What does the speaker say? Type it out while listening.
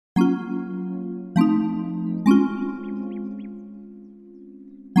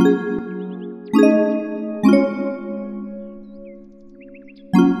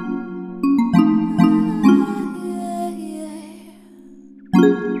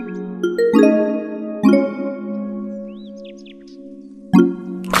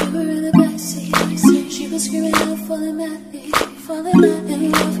falling madly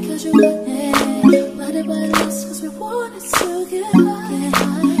in love cause you're right. Blinded by lust cause we wanted to get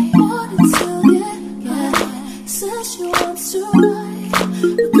high, wanted to get high. Says she wants to ride,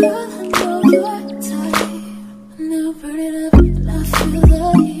 but girl I know you're tight. Now burn it up and I feel the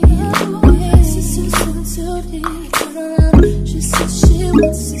heat. This is too soon, too deep. Turn around, she says she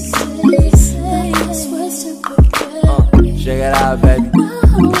wants to say this was temporary. Check it out, baby.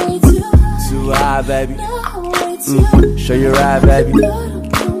 Too high, baby. Show you right, baby.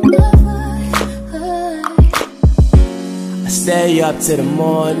 I stay up till the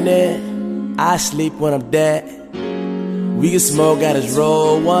morning. I sleep when I'm dead. We can smoke out his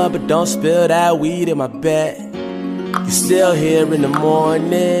roll one, but don't spill that weed in my bed. You still here in the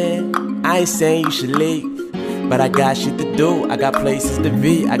morning. I ain't saying you should leave, but I got shit to do. I got places to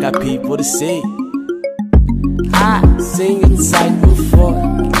be. I got people to see. I seen your type before.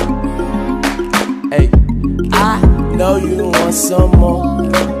 Hey, I know you want some more.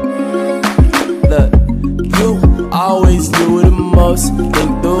 Look, you always do the most,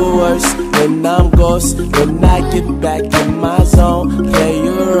 think the worst. When I'm ghost, when I get back in my zone, play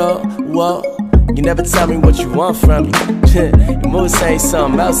your role, whoa. You never tell me what you want from me. Your mood saying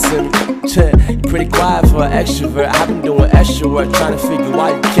something else to me. You pretty quiet for an extrovert. I've been doing extra work, trying to figure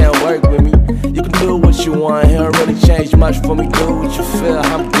why you can't work with me. You can do what you want, it don't really change much for me. Do what you feel,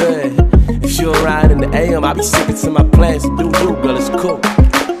 I'm good. If you're around in the AM, I'll be sticking to my plans. Do you, girl, it's cool,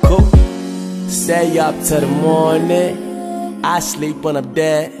 cool. Stay up till the morning. I sleep when I'm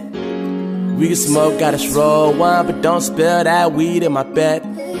dead. We can smoke, got us roll one, but don't spill that weed in my bed.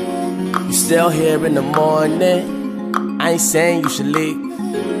 You still here in the morning. I ain't saying you should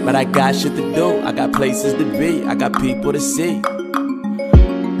leave, but I got shit to do. I got places to be. I got people to see.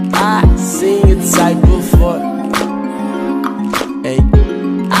 I seen your type before. Hey,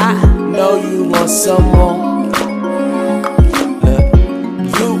 I know you want some more. Look,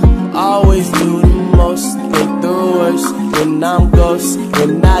 you always do the most, think the worst. When I'm ghost,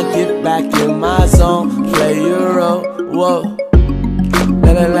 when I get back in my zone, play your role, whoa.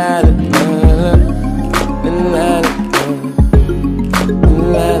 La la la la la la la la la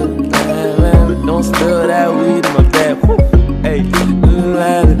la. Don't spill that weed,